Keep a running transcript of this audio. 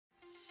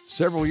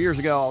Several years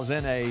ago, I was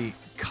in a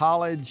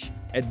college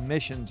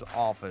admissions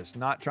office,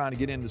 not trying to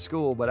get into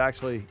school, but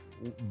actually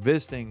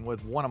visiting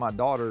with one of my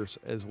daughters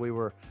as we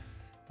were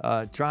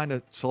trying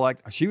to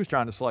select, she was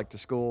trying to select a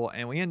school,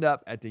 and we end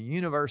up at the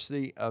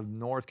University of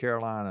North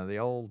Carolina, the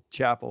old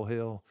Chapel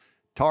Hill,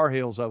 Tar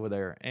Heels over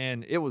there.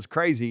 And it was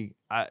crazy.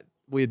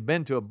 We had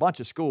been to a bunch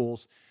of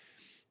schools,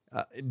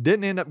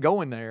 didn't end up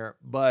going there,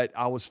 but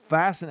I was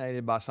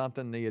fascinated by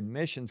something the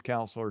admissions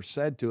counselor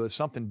said to us,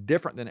 something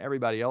different than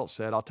everybody else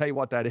said. I'll tell you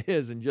what that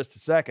is in just a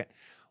second.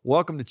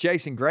 Welcome to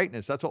Chasing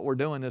Greatness. That's what we're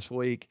doing this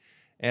week.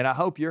 And I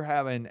hope you're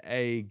having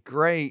a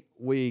great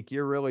week.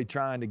 You're really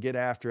trying to get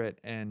after it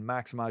and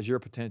maximize your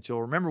potential.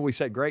 Remember, we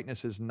said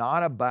greatness is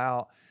not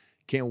about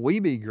can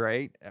we be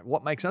great.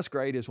 What makes us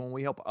great is when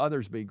we help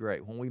others be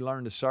great, when we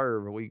learn to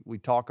serve. We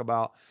talk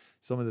about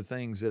some of the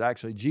things that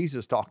actually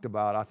Jesus talked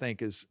about, I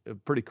think is a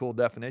pretty cool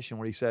definition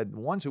where he said the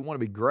ones who want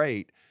to be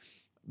great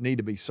need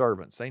to be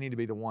servants. They need to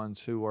be the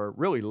ones who are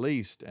really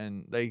least,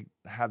 and they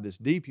have this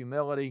deep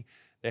humility.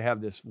 They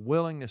have this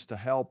willingness to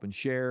help and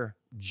share,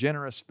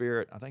 generous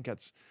spirit. I think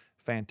that's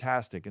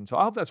fantastic. And so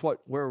I hope that's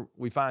where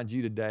we find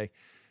you today.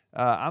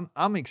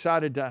 I'm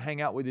excited to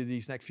hang out with you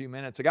these next few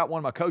minutes. I got one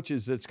of my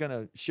coaches that's going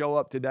to show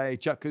up today,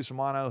 Chuck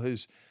Cusumano,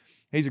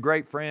 he's a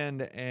great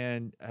friend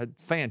and a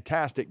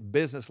fantastic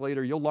business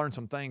leader. You'll learn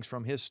some things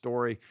from his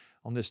story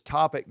on this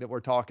topic that we're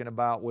talking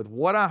about with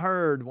what I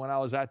heard when I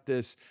was at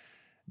this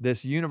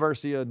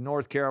University of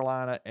North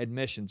Carolina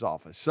admissions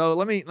office. So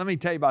let me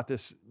tell you about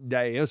this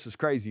day. This is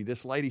crazy.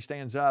 This lady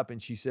stands up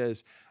and she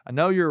says, I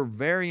know you're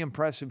very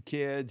impressive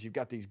kids. You've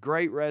got these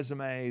great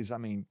resumes. I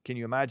mean, can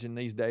you imagine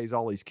these days,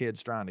 all these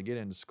kids trying to get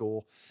into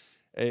school?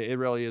 It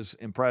really is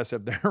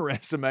impressive. Their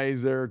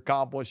resumes, their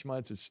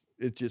accomplishments,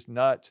 it's just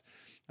nuts.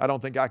 I don't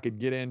think I could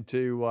get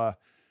into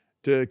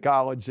to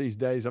college these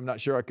days. I'm not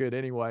sure I could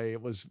anyway.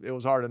 It was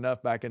hard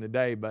enough back in the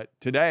day, but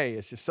today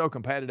it's just so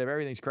competitive.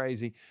 Everything's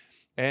crazy.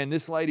 And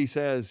this lady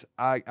says,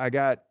 I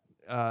got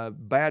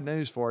bad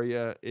news for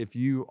you. If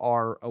you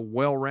are a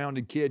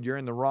well-rounded kid, you're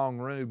in the wrong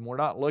room. We're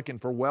not looking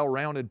for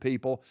well-rounded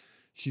people.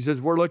 She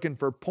says, we're looking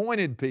for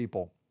pointed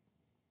people.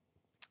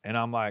 And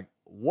I'm like,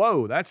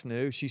 whoa, that's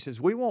new. She says,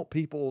 we want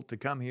people to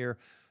come here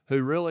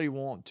who really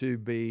want to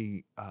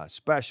be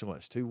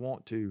specialists, who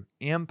want to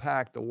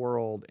impact the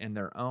world in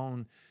their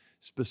own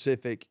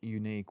specific,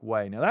 unique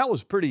way. Now, that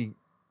was pretty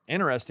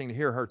interesting to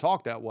hear her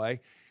talk that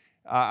way.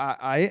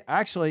 I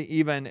actually,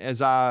 even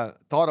as I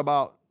thought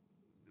about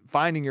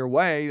Finding Your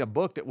Way, the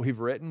book that we've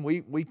written,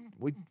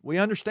 we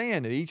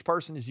understand that each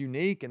person is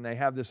unique and they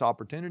have this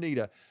opportunity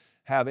to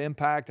have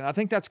impact. And I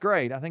think that's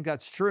great. I think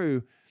that's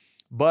true.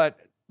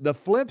 But the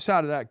flip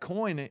side of that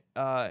coin,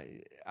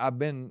 I've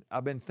been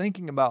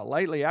thinking about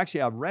lately.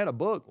 Actually, I've read a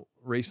book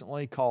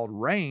recently called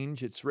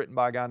Range. It's written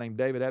by a guy named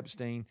David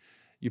Epstein.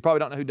 You probably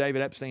don't know who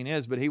David Epstein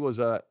is, but he was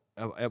at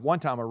one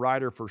time a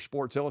writer for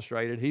Sports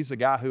Illustrated. He's the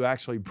guy who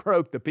actually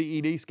broke the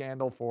PED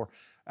scandal for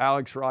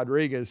Alex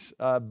Rodriguez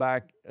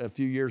back a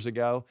few years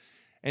ago.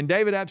 And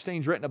David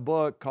Epstein's written a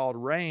book called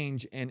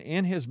Range, and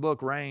in his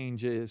book Range,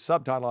 his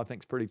subtitle I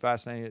think is pretty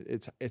fascinating.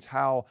 It's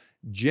how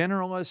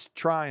generalists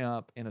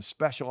triumph in a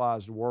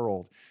specialized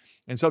world.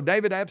 And so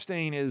David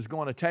Epstein is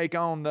going to take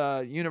on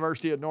the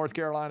University of North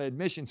Carolina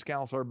admissions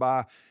counselor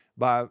by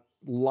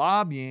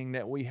lobbying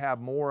that we have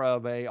more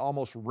of a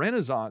almost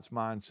Renaissance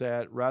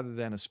mindset rather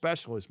than a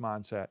specialist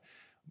mindset,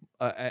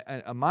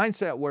 a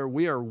mindset where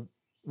we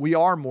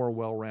are more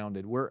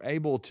well-rounded. We're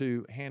able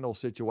to handle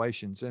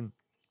situations. And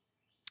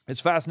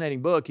it's a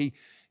fascinating book. He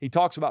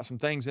talks about some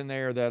things in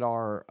there that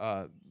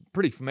are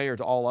pretty familiar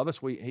to all of us.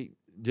 He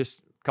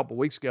just a couple of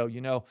weeks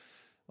ago,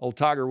 old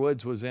Tiger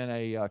Woods was in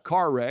a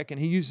car wreck, and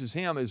he uses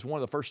him as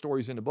one of the first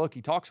stories in the book.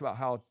 He talks about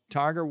how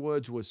Tiger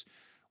Woods was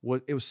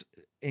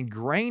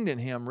ingrained in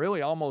him,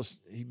 really almost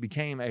he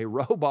became a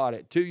robot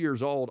at 2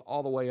 years old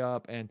all the way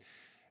up. And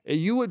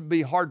you would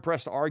be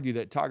hard-pressed to argue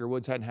that Tiger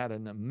Woods hadn't had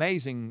an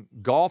amazing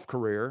golf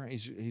career.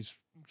 He's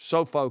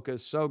so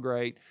focused, so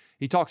great.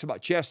 He talks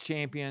about chess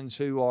champions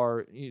who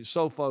are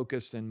so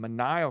focused and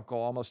maniacal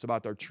almost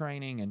about their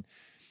training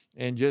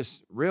and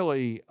just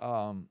really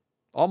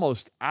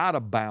almost out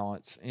of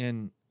balance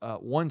in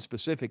one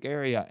specific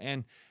area.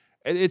 And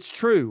it's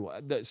true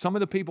that some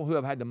of the people who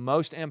have had the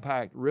most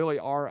impact really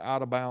are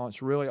out of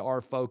balance, really are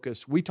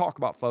focused. We talk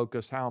about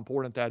focus, how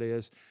important that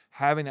is,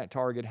 having that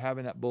target,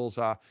 having that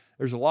bullseye.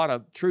 There's a lot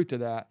of truth to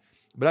that.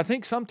 But I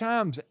think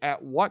sometimes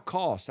at what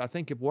cost? I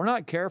think if we're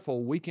not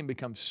careful, we can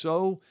become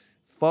so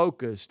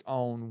focused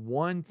on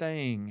one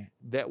thing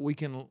that we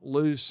can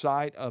lose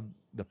sight of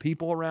the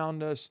people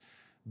around us,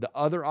 the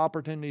other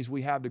opportunities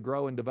we have to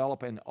grow and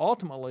develop, and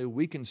ultimately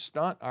we can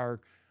stunt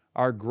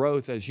our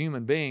growth as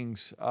human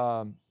beings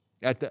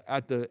at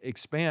the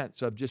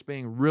expense of just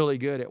being really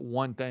good at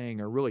one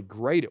thing or really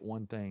great at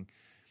one thing,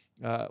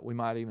 we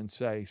might even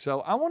say.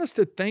 So I want us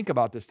to think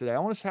about this today. I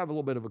want us to have a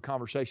little bit of a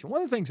conversation.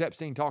 One of the things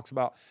Epstein talks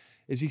about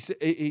is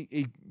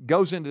he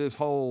goes into this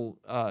whole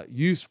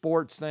youth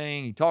sports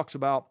thing. He talks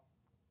about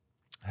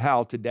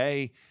how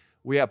today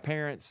we have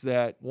parents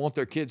that want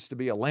their kids to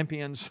be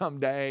Olympians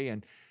someday,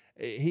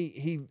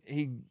 he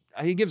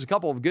gives a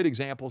couple of good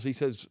examples. He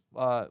says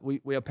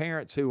we have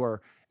parents who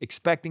are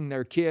expecting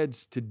their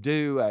kids to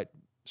do at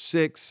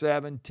 6,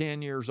 7,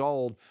 10 years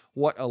old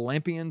what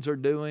Olympians are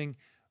doing,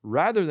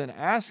 rather than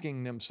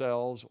asking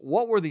themselves,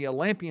 what were the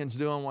Olympians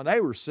doing when they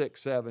were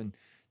 6, 7,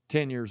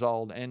 10 years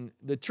old? And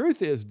the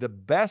truth is, the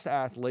best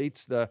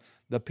athletes, the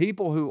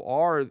people who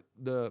are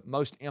the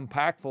most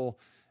impactful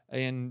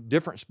in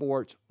different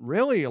sports,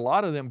 really a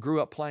lot of them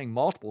grew up playing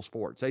multiple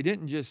sports. They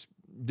didn't just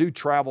do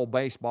travel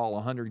baseball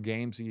 100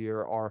 games a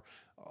year, or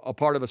a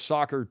part of a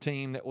soccer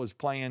team that was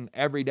playing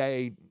every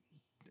day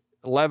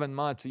 11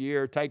 months a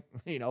year, take,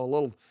 a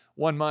little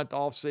 1 month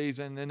off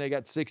season, then they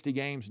got 60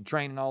 games and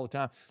training all the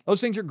time.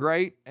 Those things are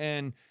great.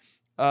 And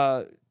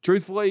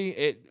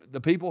truthfully,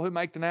 the people who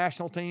make the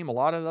national team, a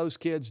lot of those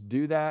kids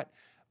do that.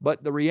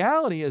 But the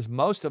reality is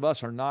most of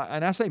us are not,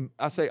 and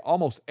I say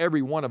almost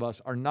every one of us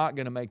are not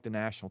going to make the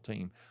national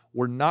team.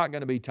 We're not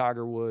going to be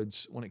Tiger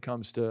Woods when it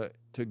comes to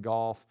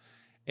golf.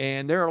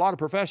 And there are a lot of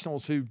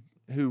professionals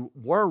who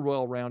were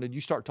well-rounded.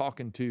 You start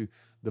talking to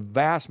the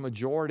vast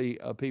majority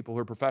of people who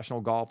are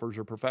professional golfers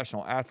or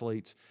professional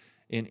athletes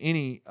in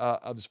any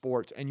of the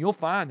sports, and you'll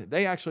find that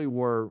they actually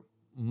were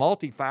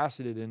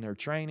multifaceted in their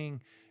training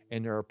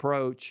and their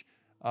approach.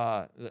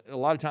 A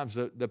lot of times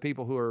the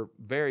people who are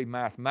very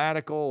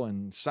mathematical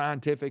and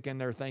scientific in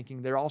their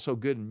thinking, they're also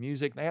good in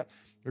music.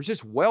 There's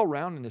just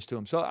well-roundedness to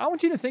them. So I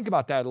want you to think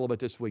about that a little bit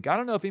this week. I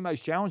don't know if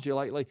anybody's challenged you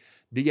lately.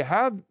 Do you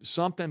have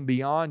something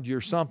beyond your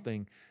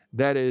something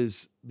that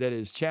is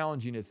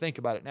challenging to think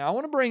about it? Now, I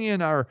want to bring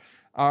in our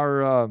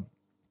old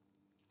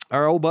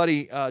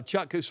buddy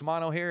Chuck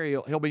Cusumano here.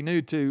 He'll be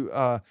new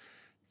to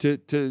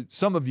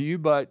some of you,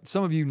 but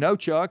some of you know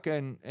Chuck,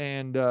 and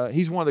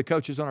he's one of the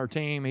coaches on our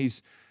team.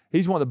 He's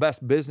one of the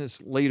best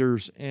business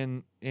leaders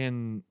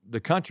in the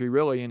country,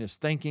 really, in his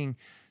thinking.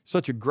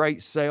 Such a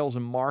great sales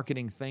and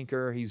marketing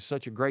thinker. He's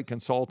such a great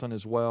consultant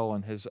as well,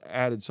 and has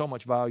added so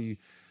much value.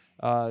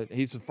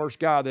 He's the first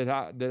guy that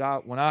I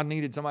when I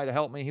needed somebody to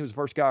help me, he was the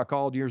first guy I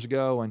called years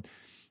ago,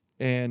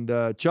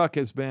 and Chuck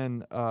has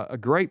been a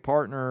great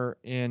partner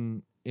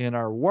in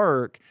our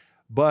work,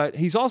 but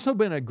he's also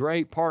been a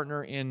great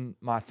partner in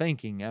my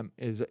thinking.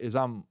 As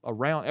I'm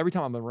around, every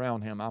time I'm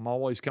around him, I'm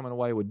always coming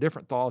away with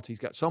different thoughts. He's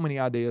got so many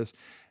ideas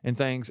and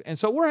things. And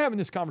so we're having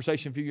this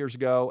conversation a few years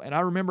ago, and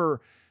I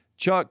remember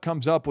Chuck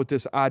comes up with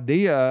this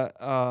idea.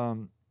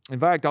 In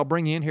fact, I'll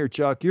bring you in here,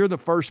 Chuck. You're the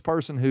first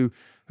person who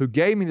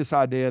gave me this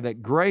idea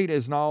that great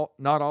is not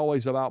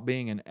always about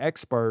being an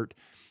expert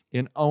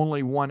in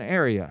only one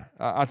area.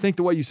 I think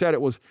the way you said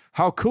it was,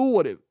 how cool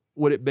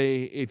would it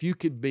be if you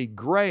could be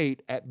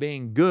great at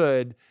being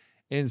good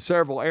in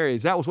several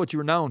areas? That was what you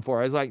were known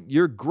for. It's like,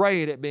 you're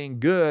great at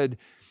being good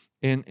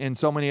in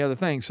so many other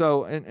things.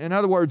 So in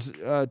other words,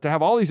 to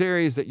have all these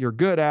areas that you're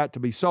good at, to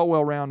be so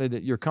well-rounded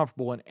that you're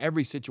comfortable in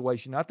every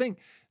situation. I think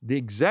the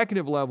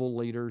executive level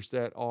leaders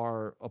that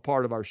are a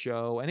part of our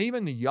show, and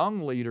even the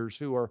young leaders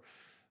who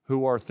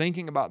are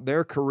thinking about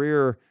their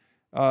career,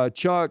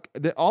 Chuck,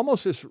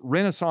 almost this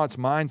Renaissance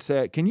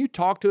mindset. Can you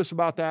talk to us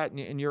about that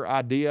and your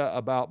idea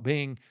about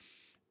being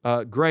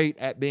great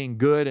at being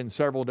good in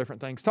several different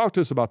things? Talk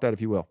to us about that,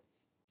 if you will.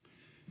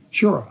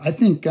 Sure. I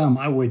think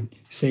I would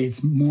say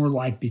it's more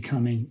like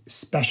becoming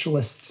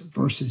specialists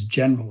versus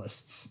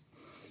generalists.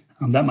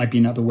 That might be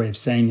another way of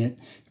saying it.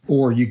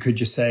 Or you could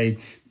just say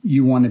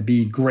you want to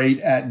be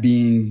great at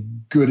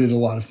being good at a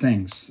lot of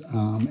things.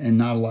 And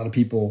not a lot of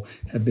people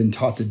have been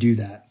taught to do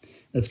that.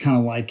 That's kind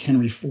of like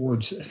Henry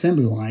Ford's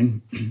assembly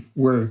line,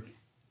 where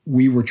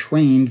we were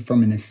trained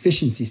from an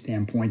efficiency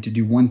standpoint to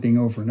do one thing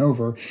over and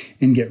over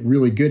and get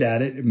really good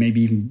at it, maybe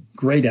even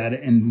great at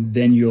it, and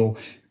then you'll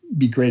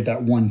be great at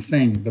that one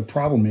thing. The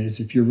problem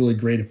is, if you're really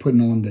great at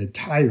putting on the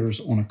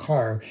tires on a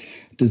car,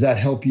 does that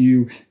help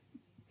you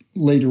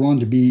later on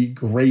to be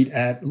great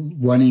at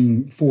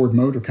running Ford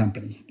Motor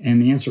Company?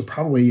 And the answer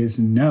probably is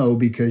no,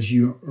 because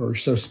you are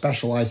so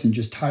specialized in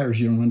just tires,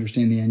 you don't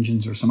understand the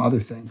engines or some other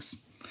things.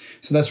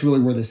 So that's really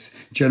where this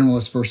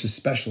generalist versus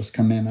specialist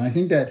come in. And I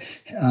think that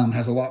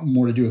has a lot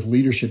more to do with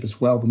leadership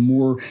as well. The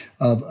more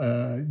of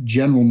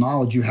general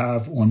knowledge you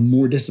have on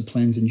more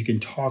disciplines, and you can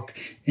talk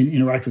and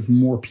interact with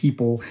more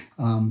people,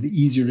 the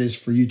easier it is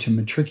for you to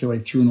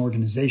matriculate through an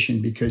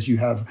organization, because you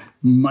have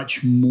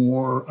much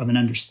more of an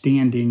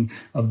understanding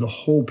of the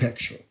whole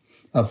picture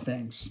of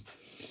things.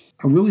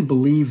 I really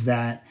believe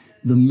that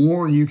the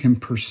more you can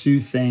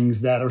pursue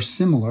things that are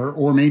similar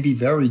or maybe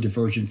very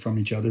divergent from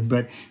each other,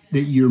 but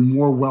that you're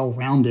more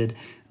well-rounded,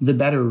 the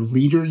better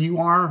leader you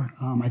are.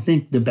 I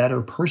think the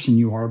better person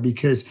you are,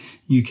 because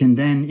you can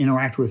then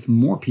interact with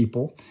more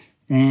people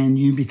and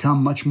you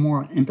become much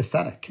more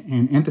empathetic.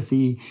 And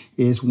empathy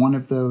is one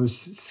of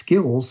those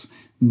skills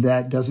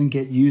that doesn't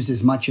get used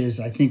as much as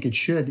I think it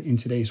should in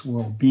today's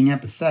world. Being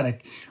empathetic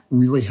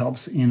really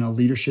helps in a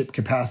leadership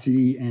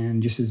capacity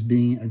and just as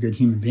being a good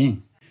human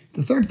being.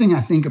 The third thing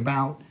I think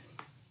about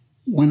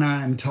when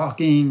I'm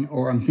talking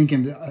or I'm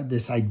thinking of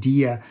this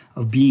idea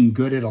of being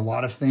good at a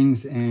lot of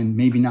things and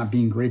maybe not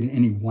being great at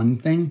any one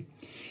thing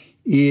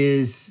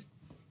is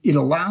it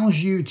allows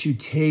you to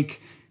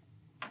take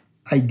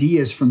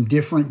ideas from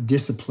different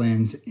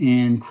disciplines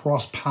and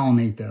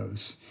cross-pollinate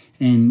those.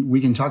 And we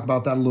can talk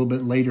about that a little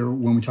bit later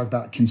when we talk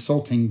about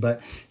consulting,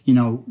 but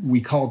we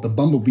call it the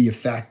bumblebee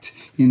effect,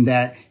 in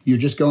that you're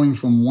just going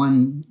from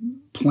one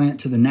plant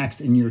to the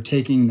next and you're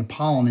taking the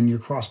pollen and you're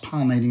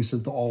cross-pollinating so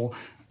that they'll all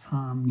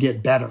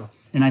get better.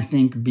 And I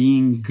think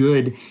being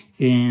good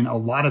in a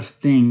lot of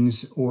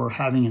things, or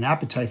having an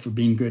appetite for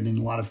being good in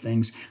a lot of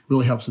things,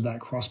 really helps with that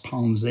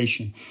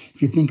cross-pollination.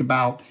 If you think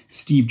about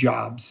Steve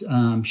Jobs,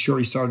 sure,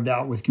 he started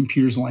out with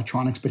computers and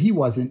electronics, but he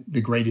wasn't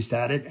the greatest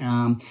at it.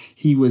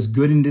 He was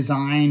good in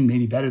design,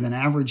 maybe better than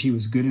average. He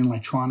was good in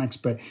electronics,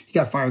 but he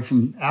got fired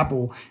from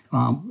Apple,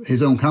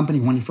 his own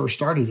company, when he first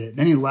started it.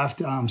 Then he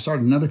left,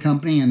 started another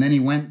company, and then he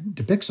went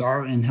to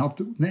Pixar and helped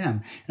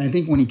them. And I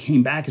think when he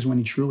came back is when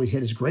he truly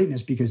hit his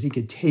greatness, because he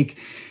could take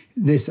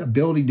this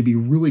ability to be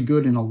really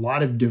good in a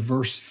lot of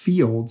diverse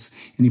fields,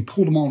 and he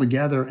pulled them all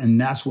together,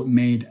 and that's what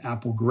made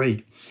Apple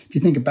great. If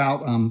you think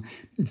about,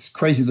 it's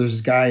crazy, there's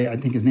this guy, I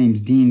think his name's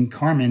Dean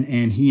Carman,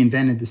 and he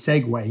invented the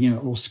Segway, a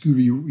little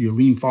scooter you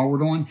lean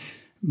forward on.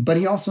 But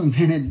he also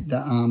invented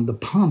the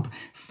pump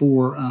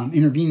for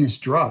intravenous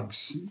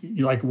drugs.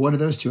 You're like, what do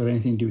those two have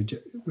anything to do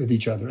with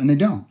each other? And they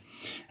don't.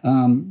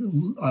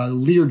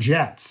 Lear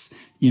jets.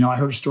 I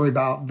heard a story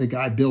about the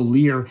guy, Bill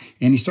Lear,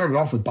 and he started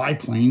off with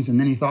biplanes, and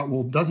then he thought,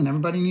 well, doesn't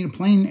everybody need a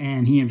plane?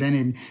 And he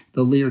invented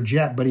the Lear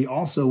jet, but he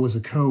also was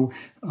a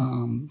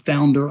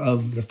co-founder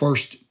of the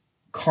first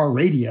car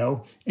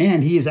radio,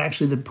 and he is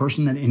actually the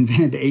person that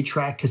invented the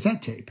 8-track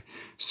cassette tape.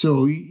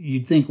 So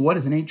you'd think, what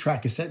does an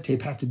 8-track cassette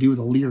tape have to do with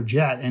a Lear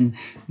jet? And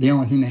the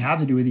only thing they have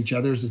to do with each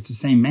other is it's the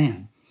same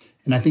man.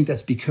 And I think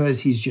that's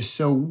because he's just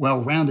so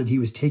well-rounded. He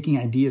was taking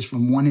ideas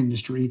from one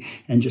industry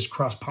and just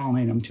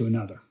cross-pollinating them to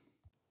another.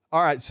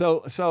 All right.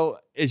 So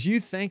as you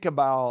think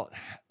about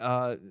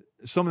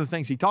some of the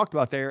things he talked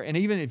about there, and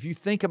even if you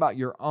think about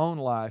your own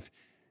life,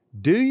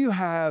 do you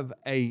have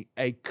a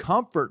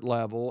comfort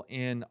level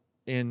in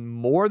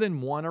more than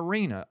one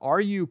arena?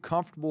 Are you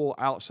comfortable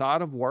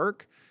outside of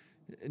work?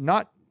 And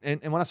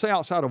when I say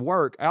outside of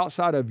work,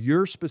 outside of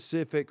your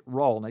specific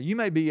role. Now, you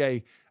may be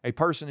a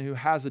person who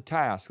has a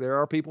task. There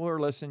are people who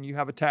are listening. You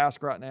have a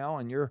task right now,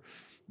 and you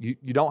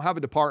don't have a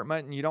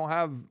department, and you don't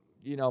have,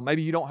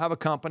 maybe you don't have a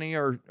company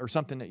or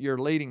something that you're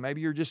leading.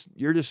 Maybe you're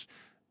just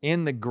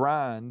in the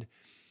grind.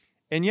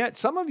 And yet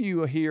some of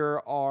you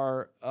here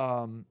are,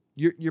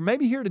 you're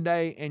maybe here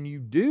today and you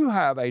do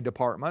have a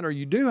department or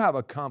you do have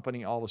a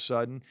company all of a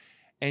sudden,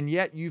 and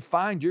yet you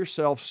find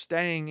yourself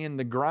staying in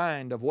the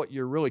grind of what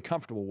you're really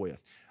comfortable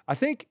with. I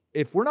think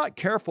if we're not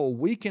careful,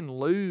 we can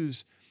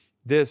lose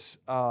this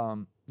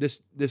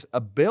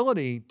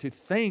ability to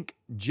think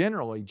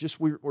generally. Just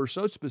we're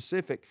so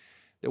specific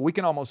that we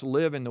can almost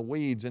live in the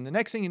weeds. And the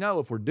next thing you know,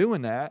 if we're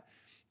doing that,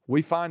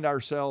 we find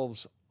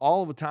ourselves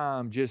all the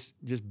time just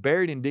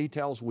buried in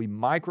details. We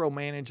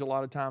micromanage a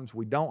lot of times.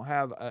 We don't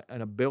have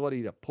an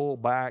ability to pull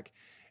back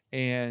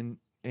and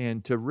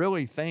to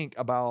really think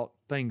about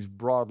things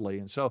broadly.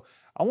 And so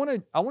I want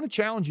to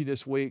challenge you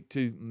this week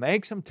to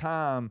make some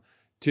time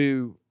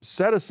to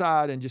set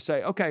aside and just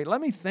say, okay,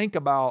 let me think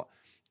about,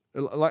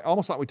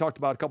 almost like we talked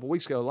about a couple of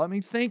weeks ago, let me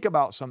think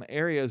about some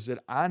areas that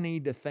I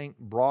need to think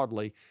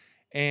broadly.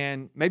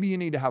 And maybe you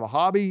need to have a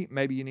hobby.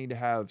 Maybe you need to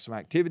have some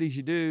activities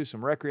you do,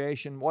 some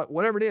recreation,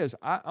 whatever it is.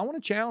 I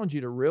want to challenge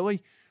you to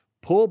really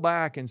pull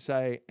back and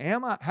say,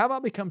 have I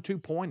become too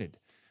pointed?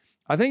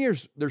 I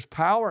think there's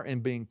power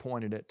in being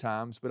pointed at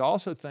times, but I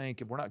also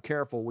think if we're not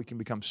careful, we can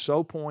become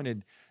so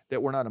pointed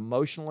that we're not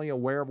emotionally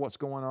aware of what's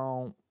going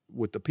on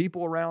with the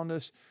people around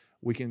us.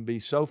 We can be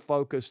so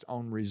focused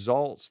on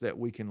results that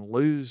we can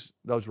lose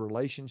those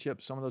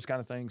relationships, some of those kind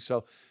of things.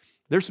 So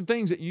there's some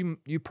things that you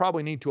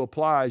probably need to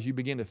apply as you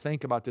begin to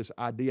think about this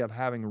idea of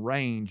having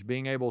range,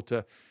 being able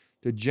to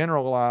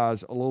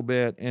generalize a little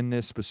bit in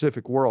this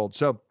specific world.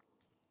 So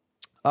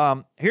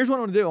here's what I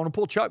want to do. I want to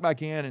pull Chuck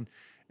back in.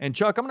 And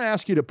Chuck, I'm going to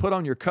ask you to put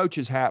on your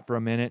coach's hat for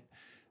a minute.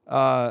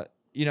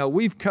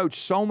 We've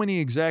coached so many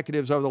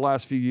executives over the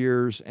last few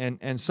years,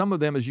 and some of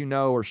them, as you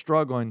know, are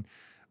struggling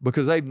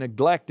because they've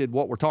neglected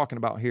what we're talking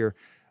about here.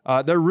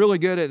 They're really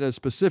good at a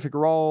specific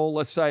role,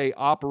 let's say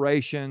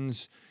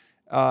operations,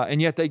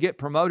 and yet they get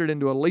promoted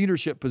into a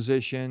leadership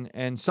position,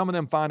 and some of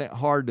them find it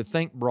hard to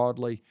think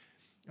broadly.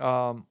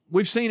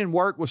 We've seen and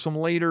worked with some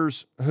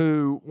leaders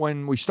who,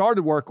 when we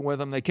started working with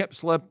them, they kept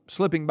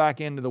slipping back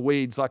into the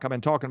weeds like I've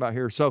been talking about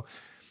here. So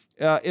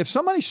if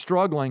somebody's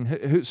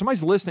struggling,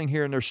 somebody's listening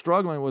here and they're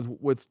struggling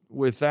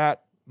with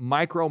that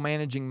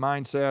micromanaging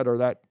mindset or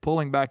that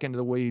pulling back into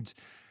the weeds,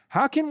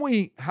 how can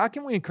we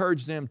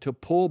encourage them to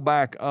pull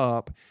back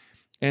up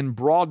and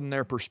broaden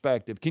their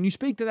perspective? Can you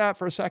speak to that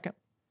for a second?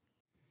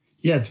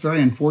 Yeah, it's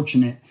very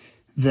unfortunate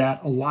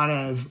that a lot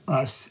of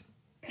us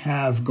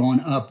have gone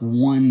up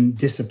one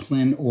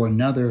discipline or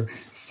another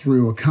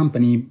through a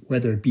company,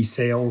 whether it be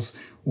sales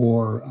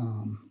or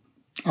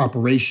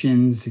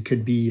operations, it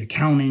could be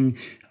accounting,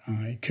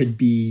 it could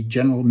be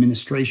general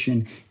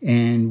administration,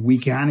 and we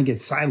kind of get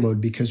siloed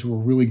because we're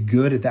really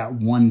good at that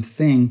one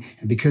thing.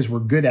 And because we're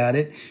good at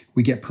it,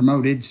 we get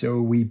promoted,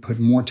 so we put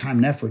more time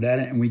and effort at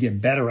it, and we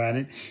get better at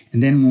it.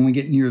 And then when we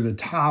get near the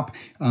top,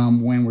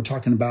 when we're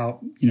talking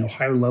about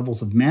higher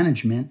levels of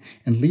management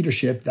and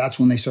leadership, that's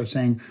when they start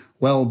saying,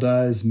 well,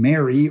 does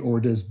Mary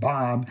or does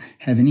Bob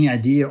have any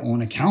idea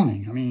on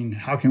accounting? I mean,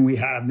 how can we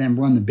have them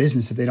run the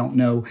business if they don't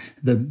know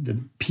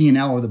the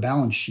P&L or the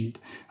balance sheet?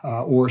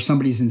 Or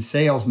somebody's in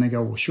sales and they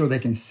go, well, sure, they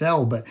can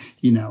sell, but,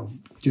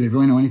 do they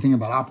really know anything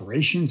about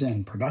operations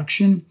and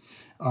production?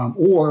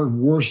 Or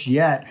worse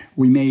yet,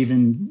 we may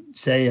even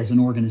say as an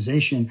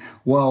organization,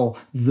 well,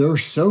 they're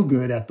so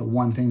good at the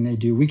one thing they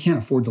do, we can't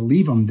afford to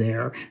leave them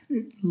there,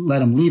 let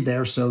them leave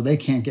there so they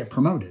can't get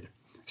promoted.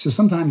 So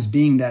sometimes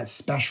being that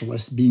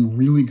specialist, being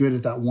really good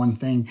at that one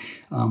thing,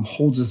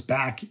 holds us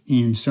back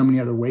in so many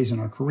other ways in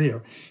our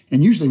career.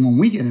 And usually when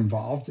we get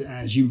involved,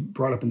 as you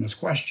brought up in this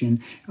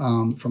question,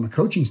 from a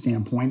coaching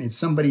standpoint, it's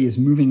somebody is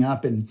moving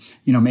up and,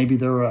 maybe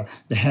they're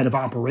the head of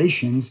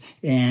operations.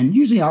 And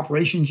usually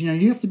operations,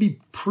 you have to be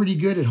pretty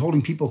good at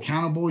holding people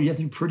accountable. You have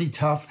to be pretty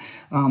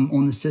tough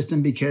on the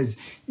system, because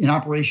in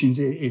operations,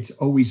 it's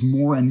always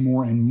more and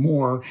more and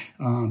more,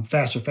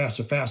 faster,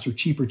 faster, faster,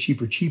 cheaper,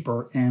 cheaper,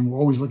 cheaper. And we're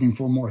always looking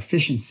for more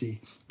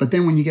efficiency. But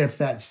then when you get up to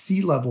that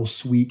C-level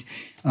suite,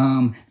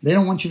 they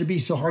don't want you to be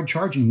so hard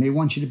charging. They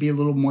want you to be a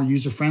little more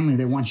user friendly.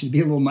 They want you to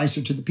be a little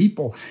nicer to the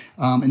people.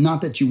 And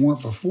not that you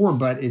weren't before,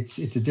 but it's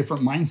a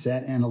different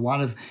mindset. And a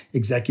lot of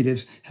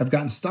executives have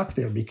gotten stuck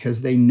there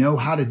because they know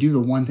how to do the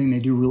one thing they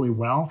do really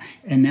well.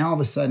 And now all of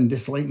a sudden,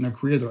 this late in their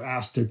career, they're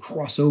asked to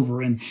cross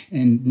over and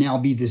now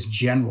be this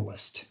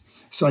generalist.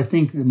 So I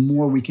think the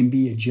more we can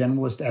be a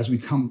generalist as we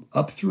come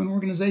up through an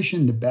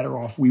organization, the better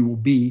off we will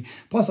be.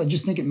 Plus, I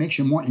just think it makes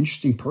you a more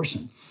interesting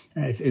person.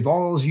 If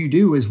all you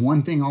do is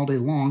one thing all day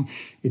long,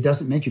 it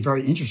doesn't make you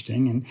very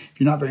interesting. And if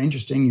you're not very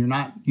interesting, you're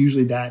not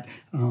usually that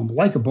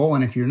likable.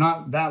 And if you're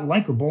not that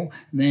likable,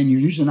 then you're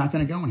usually not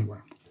going to go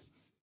anywhere.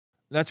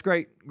 That's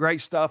great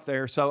stuff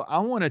there. So I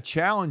want to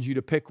challenge you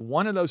to pick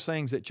one of those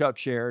things that Chuck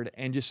shared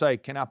and just say,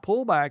 can I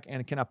pull back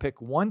and can I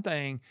pick one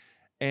thing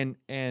and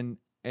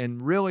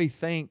really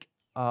think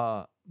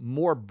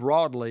more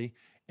broadly?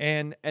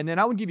 And then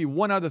I would give you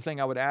one other thing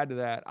I would add to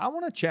that. I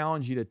want to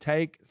challenge you to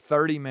take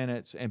 30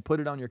 minutes and put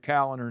it on your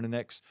calendar in the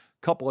next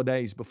couple of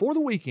days before the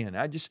weekend.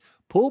 I just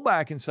pull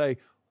back and say,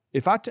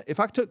 if I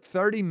took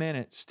 30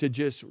 minutes to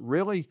just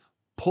really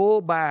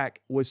pull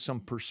back with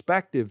some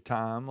perspective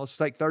time, let's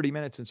take 30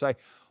 minutes and say,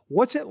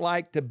 what's it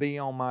like to be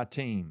on my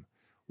team?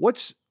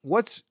 What's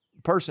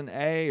person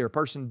A or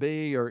person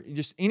B or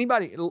just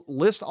anybody,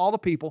 list all the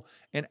people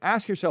and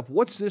ask yourself,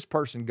 what's this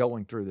person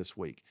going through this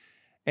week?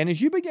 And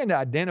as you begin to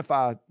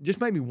identify just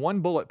maybe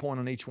one bullet point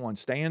on each one,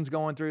 Stan's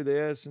going through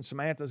this and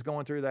Samantha's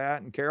going through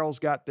that and Carol's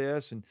got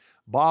this and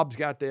Bob's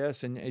got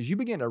this. And as you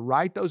begin to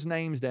write those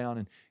names down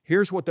and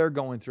here's what they're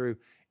going through,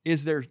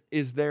 is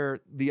there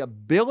the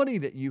ability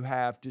that you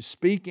have to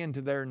speak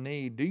into their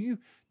need?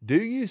 Do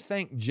you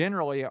think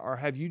generally, or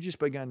have you just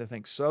begun to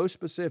think so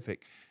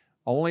specific,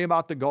 only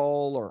about the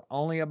goal or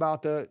only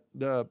about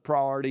the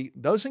priority?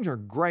 Those things are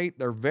great.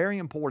 They're very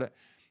important.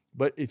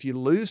 But if you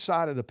lose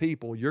sight of the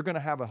people, you're going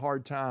to have a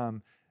hard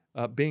time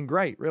being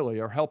great, really,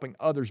 or helping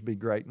others be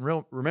great.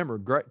 And remember,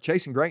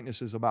 chasing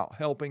greatness is about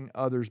helping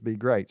others be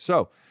great.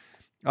 So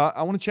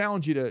I want to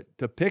challenge you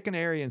to pick an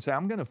area and say,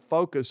 I'm going to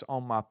focus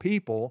on my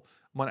people.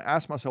 I'm going to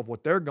ask myself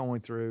what they're going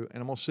through,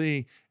 and I'm going to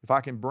see if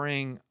I can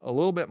bring a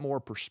little bit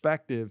more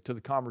perspective to the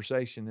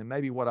conversation than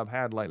maybe what I've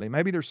had lately.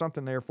 Maybe there's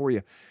something there for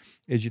you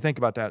as you think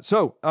about that.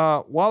 So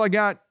while we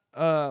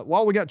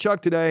got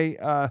Chuck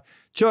today,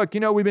 Chuck,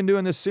 we've been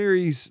doing this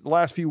series the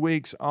last few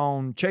weeks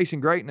on chasing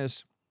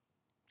greatness,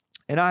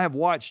 and I have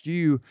watched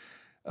you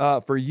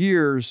for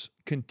years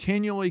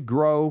continually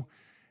grow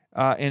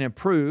and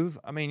improve.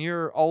 I mean,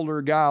 you're an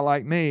older guy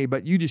like me,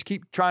 but you just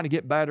keep trying to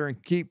get better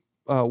and keep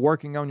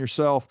working on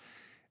yourself.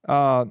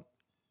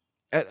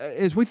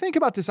 As we think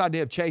about this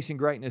idea of chasing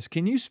greatness,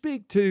 can you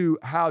speak to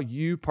how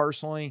you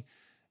personally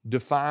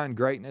define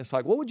greatness?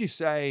 Like, what would you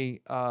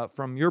say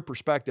from your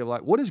perspective?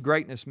 Like, what does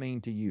greatness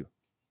mean to you?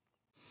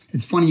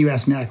 It's funny you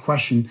asked me that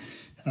question.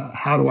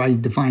 How do I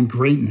define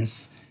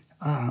greatness?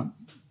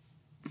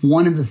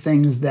 One of the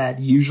things that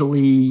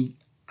usually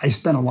I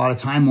spend a lot of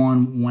time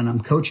on when I'm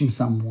coaching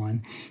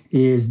someone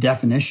is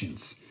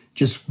definitions.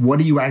 Just what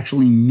do you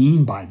actually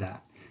mean by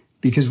that?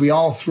 Because we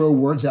all throw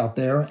words out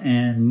there,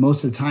 and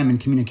most of the time in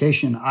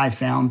communication, I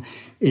found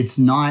it's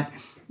not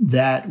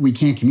that we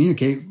can't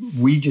communicate.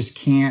 We just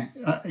can't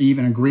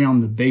even agree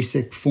on the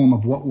basic form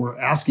of what we're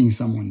asking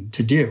someone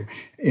to do.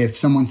 If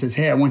someone says,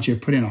 hey, I want you to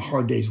put in a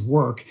hard day's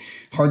work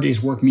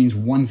means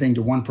one thing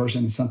to one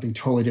person and something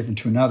totally different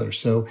to another.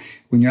 So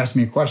when you're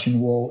asking me a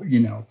question, well,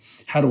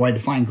 how do I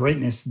define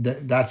greatness?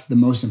 That's the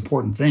most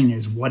important thing,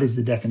 is what is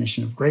the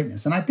definition of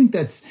greatness? And I think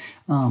that's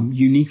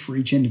unique for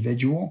each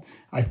individual.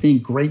 I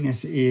think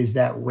greatness is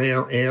that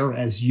rare air,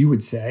 as you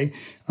would say,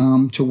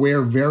 to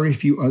where very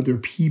few other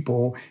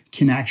people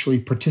can actually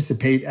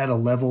participate at a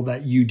level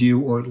that you do,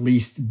 or at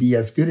least be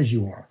as good as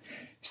you are.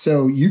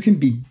 So you can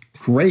be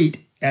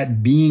great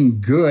at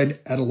being good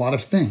at a lot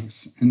of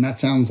things. And that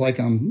sounds like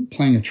I'm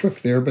playing a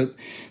trick there, but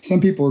some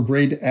people are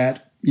great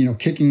at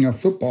kicking a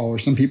football, or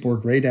some people are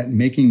great at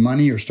making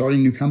money or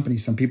starting new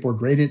companies. Some people are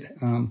great at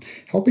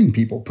helping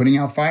people, putting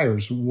out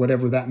fires,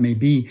 whatever that may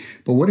be.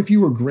 But what if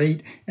you were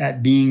great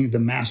at being the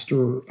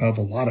master of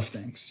a lot of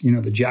things,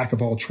 the jack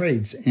of all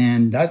trades?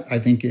 And that, I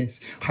think, is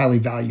highly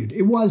valued.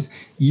 It was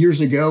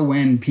years ago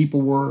when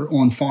people were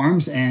on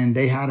farms and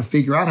they had to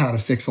figure out how to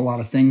fix a lot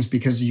of things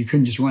because you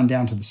couldn't just run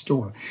down to the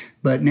store.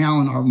 But now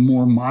in our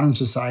more modern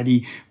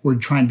society, we're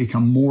trying to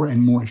become more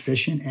and more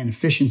efficient. And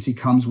efficiency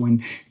comes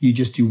when you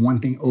just do one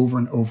thing over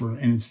and over,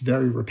 and it's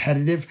very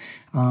repetitive,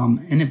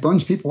 and it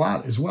burns people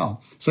out as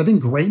well. So I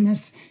think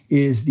greatness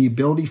is the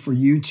ability for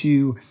you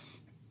to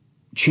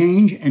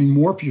change and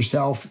morph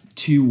yourself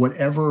to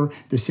whatever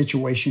the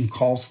situation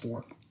calls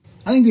for.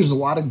 I think there's a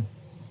lot of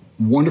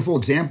wonderful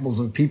examples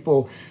of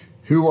people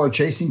who are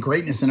chasing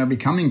greatness and are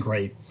becoming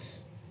great.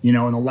 In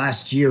the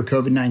last year,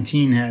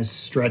 COVID-19 has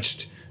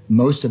stretched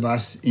most of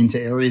us into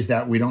areas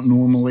that we don't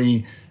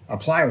normally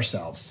apply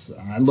ourselves.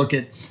 I look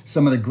at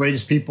some of the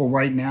greatest people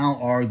right now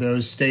are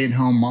those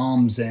stay-at-home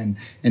moms and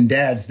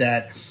dads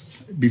that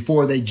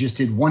before they just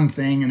did one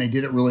thing and they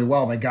did it really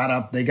well. They got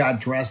up, they got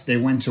dressed, they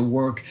went to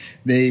work,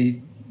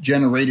 they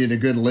generated a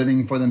good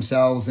living for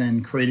themselves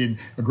and created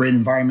a great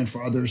environment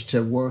for others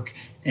to work.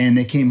 And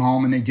they came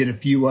home and they did a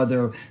few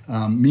other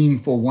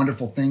meaningful,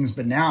 wonderful things.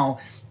 But now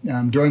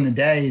during the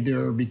day,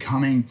 they're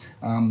becoming,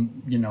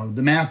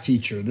 the math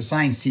teacher, the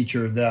science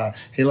teacher,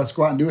 hey, let's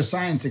go out and do a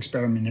science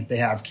experiment if they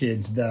have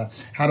kids,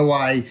 how do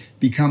I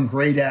become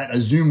great at a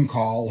Zoom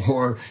call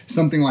or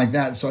something like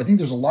that. So I think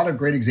there's a lot of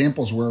great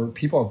examples where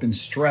people have been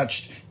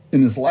stretched in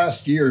this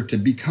last year to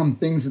become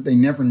things that they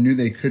never knew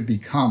they could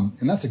become.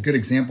 And that's a good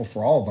example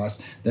for all of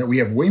us, that we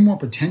have way more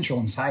potential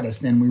inside us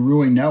than we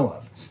really know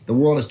of. The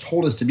world has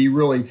told us to be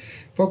really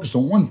focused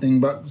on one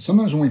thing, but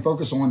sometimes when we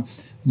focus on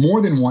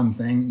more than one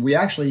thing, we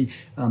actually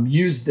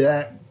use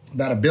that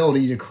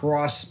ability to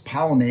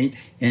cross-pollinate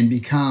and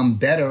become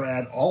better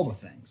at all the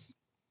things.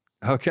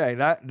 Okay,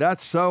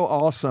 that's so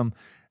awesome.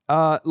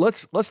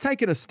 Let's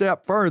take it a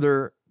step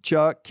further,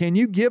 Chuck. Can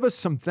you give us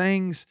some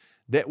things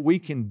that we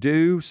can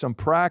do, some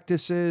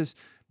practices,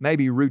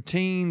 maybe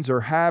routines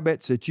or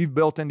habits that you've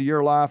built into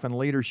your life and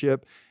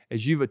leadership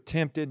as you've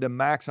attempted to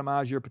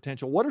maximize your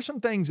potential? What are some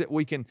things that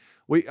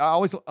I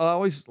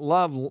always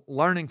love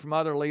learning from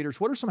other leaders.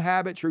 What are some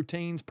habits,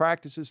 routines,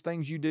 practices,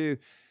 things you do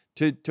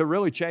to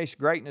really chase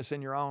greatness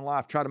in your own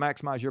life, try to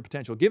maximize your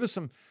potential? Give us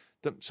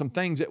some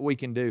things that we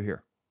can do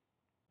here.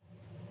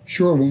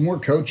 Sure. When we're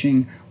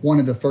coaching, one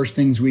of the first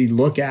things we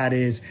look at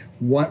is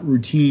what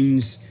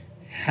routines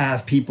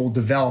have people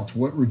developed,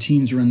 what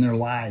routines are in their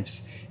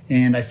lives.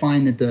 And I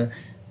find that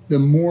the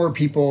more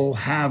people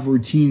have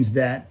routines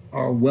that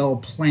are well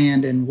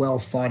planned and well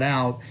thought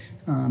out,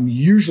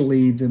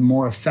 usually the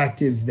more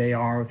effective they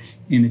are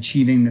in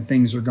achieving the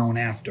things they're going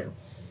after.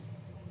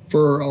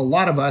 For a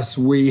lot of us,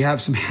 we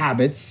have some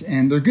habits,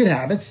 and they're good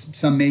habits.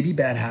 Some may be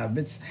bad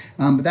habits,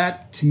 but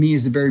that to me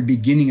is the very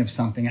beginning of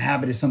something. A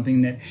habit is something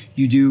that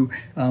you do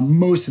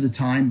most of the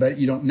time, but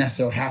you don't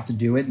necessarily have to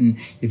do it. And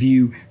if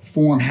you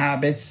form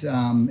habits,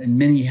 and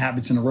many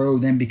habits in a row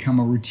then become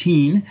a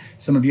routine.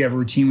 Some of you have a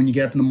routine when you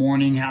get up in the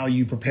morning, how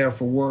you prepare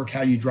for work,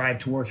 how you drive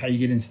to work, how you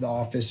get into the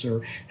office,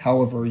 or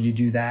however you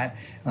do that.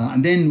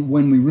 And then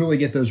when we really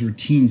get those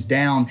routines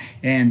down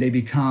and they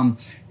become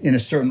in a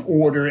certain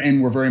order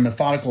and we're very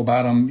methodical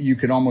about them, you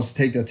could almost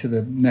take that to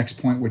the next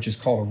point, which is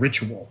called a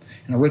ritual.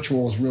 And a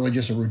ritual is really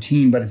just a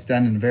routine, but it's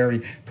done in a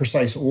very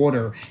precise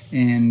order.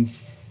 And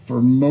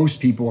for most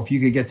people, if you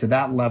could get to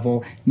that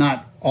level,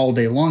 not all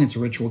day long it's a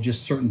ritual,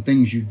 just certain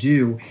things you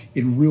do,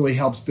 it really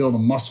helps build a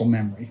muscle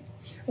memory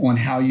on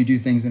how you do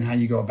things and how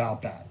you go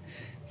about that.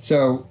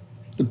 So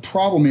the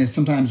problem is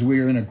sometimes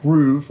we're in a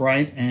groove,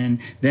 right?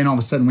 And then all of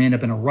a sudden we end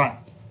up in a rut.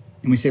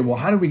 And we say, well,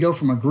 how do we go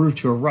from a groove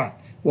to a rut?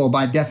 Well,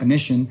 by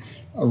definition,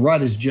 a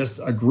rut is just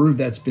a groove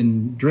that's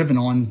been driven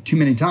on too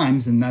many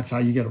times, and that's how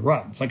you get a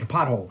rut. It's like a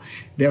pothole.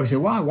 They always say,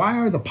 why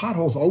are the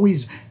potholes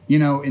always,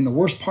 in the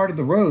worst part of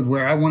the road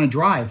where I want to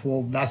drive?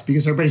 Well, that's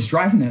because everybody's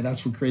driving there.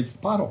 That's what creates the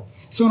pothole.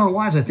 So in our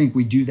lives, I think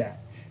we do that.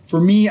 For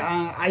me,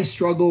 I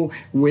struggle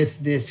with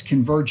this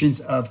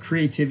convergence of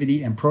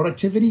creativity and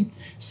productivity.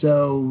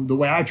 So the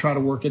way I try to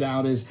work it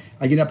out is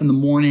I get up in the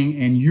morning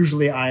and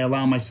usually I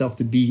allow myself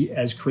to be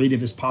as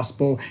creative as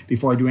possible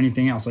before I do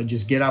anything else. I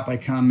just get up, I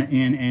come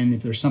in, and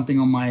if there's something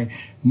on my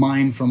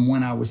mind from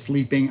when I was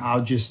sleeping,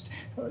 I'll just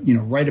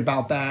write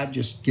about that,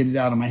 just get it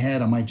out of my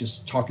head. I might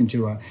just talk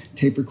into a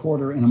tape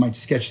recorder and I might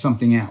sketch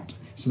something out.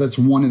 So that's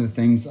one of the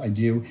things I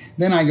do.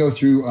 Then I go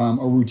through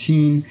a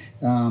routine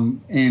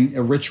and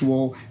a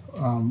ritual,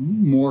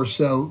 more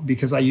so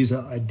because I use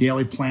a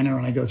daily planner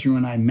and I go through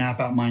and I map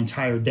out my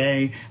entire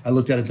day. I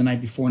looked at it the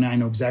night before, now I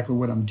know exactly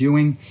what I'm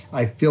doing.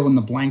 I fill in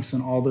the blanks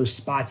in all those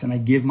spots and I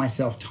give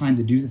myself time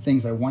to do the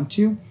things I want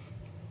to.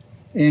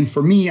 And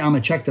for me, I'm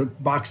a check the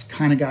box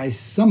kind of guy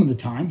some of the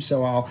time.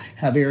 So I'll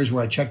have areas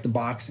where I check the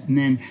box. And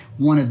then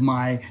one of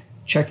my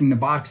checking the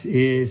box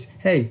is,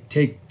 hey,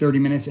 take 30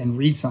 minutes and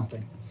read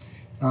something.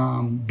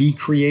 Be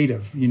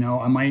creative.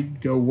 I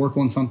might go work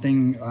on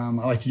something. I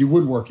like to do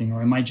woodworking,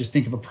 or I might just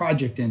think of a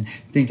project and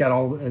think of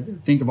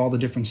all the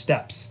different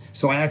steps.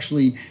 So I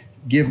actually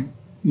give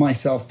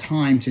myself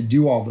time to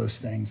do all those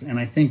things. And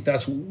I think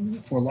that's,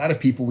 for a lot of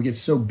people, we get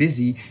so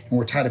busy and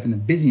we're tied up in the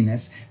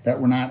busyness that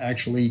we're not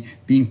actually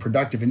being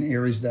productive in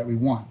areas that we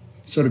want.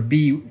 So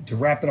to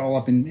wrap it all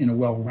up in a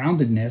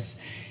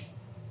well-roundedness,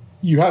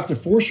 you have to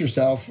force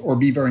yourself or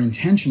be very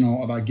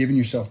intentional about giving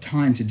yourself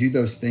time to do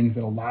those things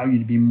that allow you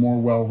to be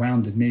more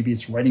well-rounded. Maybe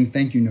it's writing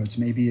thank you notes.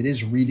 Maybe it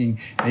is reading.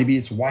 Maybe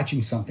it's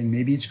watching something.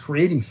 Maybe it's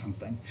creating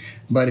something.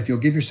 But if you'll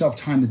give yourself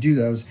time to do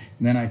those,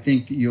 then I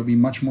think you'll be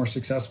much more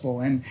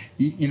successful. And,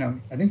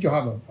 I think you'll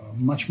have a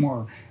much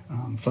more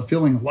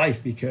fulfilling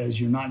life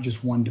because you're not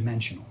just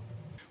one-dimensional.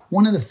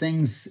 One of the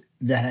things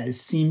that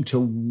has seemed to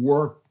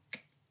work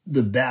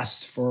the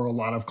best for a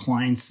lot of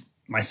clients,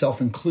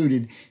 myself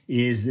included,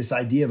 is this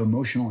idea of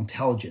emotional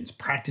intelligence,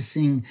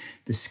 practicing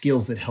the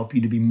skills that help you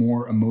to be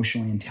more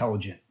emotionally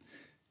intelligent.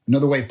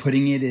 Another way of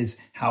putting it is,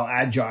 how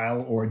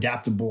agile or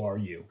adaptable are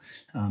you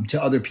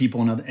to other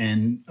people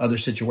and other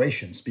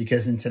situations?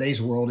 Because in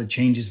today's world, it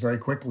changes very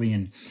quickly.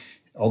 And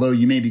although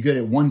you may be good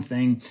at one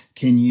thing,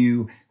 can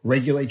you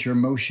regulate your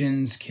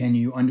emotions? Can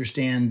you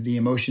understand the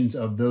emotions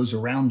of those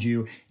around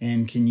you?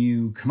 And can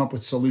you come up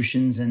with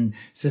solutions and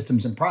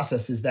systems and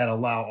processes that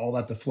allow all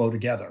that to flow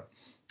together?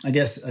 I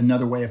guess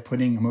another way of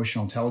putting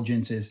emotional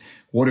intelligence is,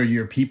 what are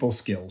your people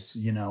skills?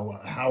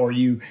 How are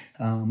you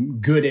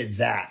good at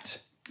that?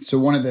 So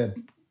one of the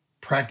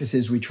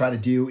practices we try to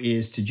do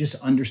is to just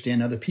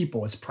understand other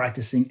people. It's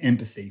practicing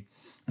empathy.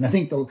 And I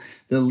think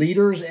the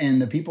leaders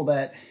and the people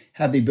that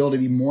have the ability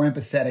to be more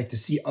empathetic, to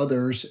see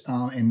others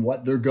and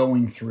what they're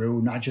going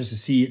through, not just to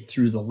see it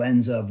through the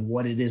lens of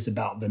what it is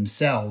about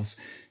themselves,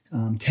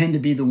 tend to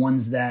be the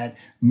ones that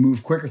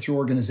move quicker through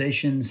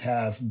organizations,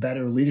 have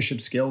better leadership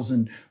skills,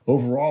 and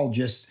overall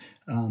just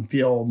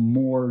feel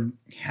more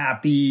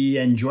happy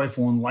and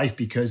joyful in life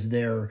because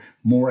they're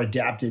more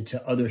adapted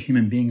to other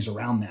human beings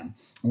around them.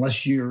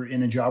 Unless you're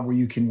in a job where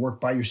you can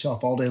work by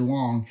yourself all day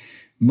long,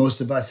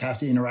 most of us have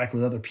to interact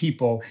with other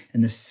people,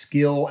 and the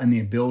skill and the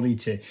ability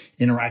to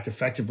interact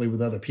effectively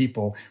with other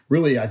people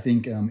really, I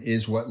think,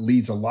 is what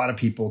leads a lot of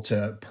people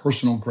to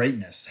personal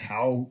greatness.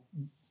 How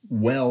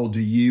well do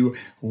you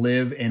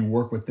live and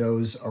work with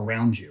those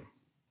around you?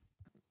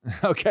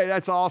 Okay,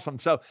 that's awesome.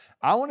 So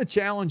I want to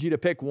challenge you to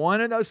pick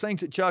one of those things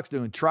that Chuck's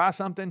doing. Try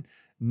something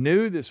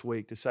new this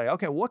week to say,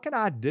 okay, what can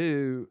I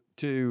do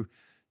to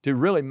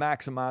really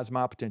maximize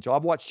my potential?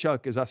 I've watched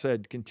Chuck, as I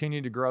said,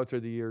 continue to grow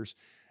through the years.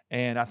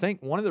 And I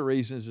think one of the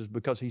reasons is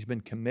because he's been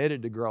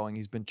committed to growing.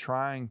 He's been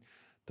trying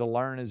to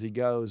learn as he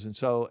goes. And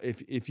so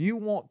if you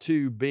want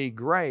to be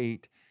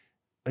great,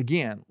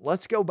 again,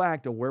 let's go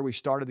back to where we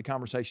started the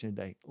conversation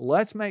today.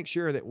 Let's make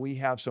sure that we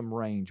have some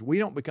range. We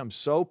don't become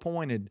so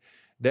pointed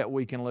that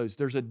we can lose.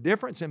 There's a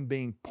difference in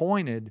being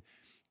pointed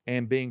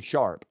and being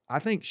sharp. I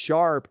think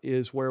sharp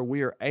is where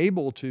we are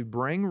able to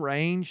bring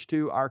range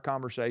to our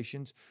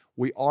conversations.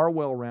 We are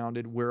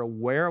well-rounded. We're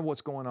aware of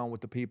what's going on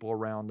with the people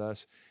around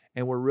us.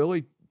 And we're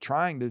really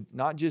trying to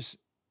not just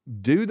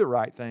do the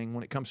right thing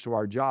when it comes to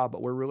our job,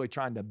 but we're really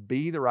trying to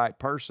be the right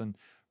person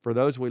for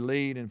those we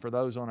lead and for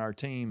those on our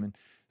team. And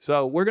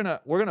so we're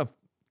gonna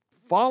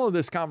follow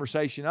this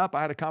conversation up.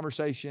 I had a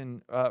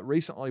conversation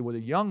recently with a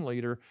young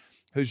leader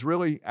who's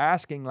really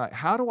asking, like,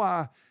 how do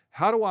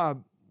I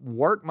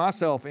work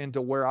myself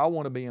into where I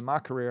want to be in my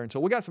career? And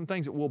so we got some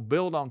things that we'll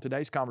build on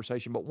today's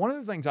conversation. But one of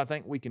the things I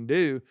think we can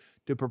do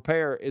to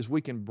prepare is we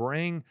can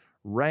bring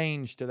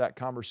range to that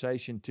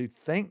conversation, to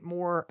think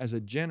more as a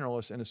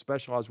generalist in a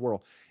specialized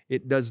world.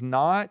 It does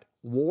not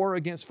war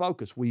against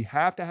focus. We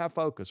have to have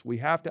focus. We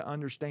have to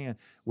understand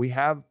we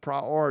have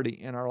priority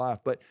in our life.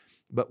 But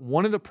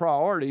one of the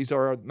priorities,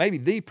 or maybe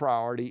the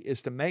priority,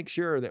 is to make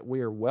sure that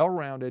we are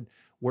well-rounded.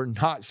 We're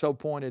not so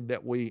pointed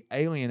that we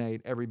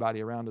alienate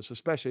everybody around us,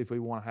 especially if we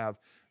want to have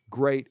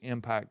great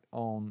impact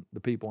on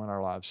the people in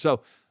our lives.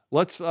 So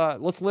let's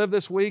live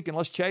this week and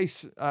let's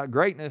chase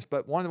greatness.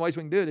 But one of the ways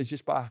we can do it is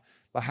just by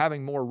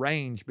having more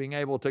range, being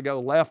able to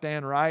go left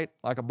and right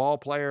like a ball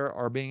player,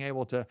 or being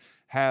able to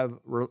have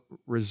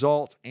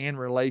results and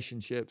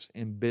relationships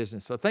in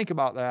business. So think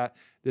about that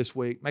this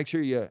week. Make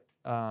sure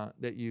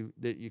that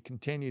you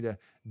continue to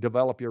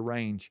develop your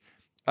range.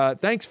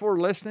 Thanks for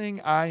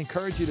listening. I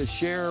encourage you to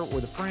share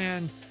with a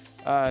friend.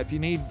 If you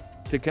need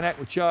to connect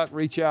with Chuck,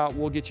 reach out.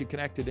 We'll get you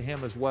connected to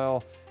him as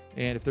well.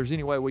 And if there's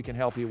any way we can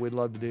help you, we'd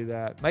love to do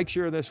that. Make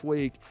sure this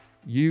week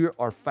you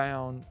are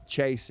found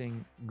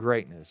chasing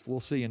greatness. We'll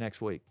see you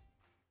next week.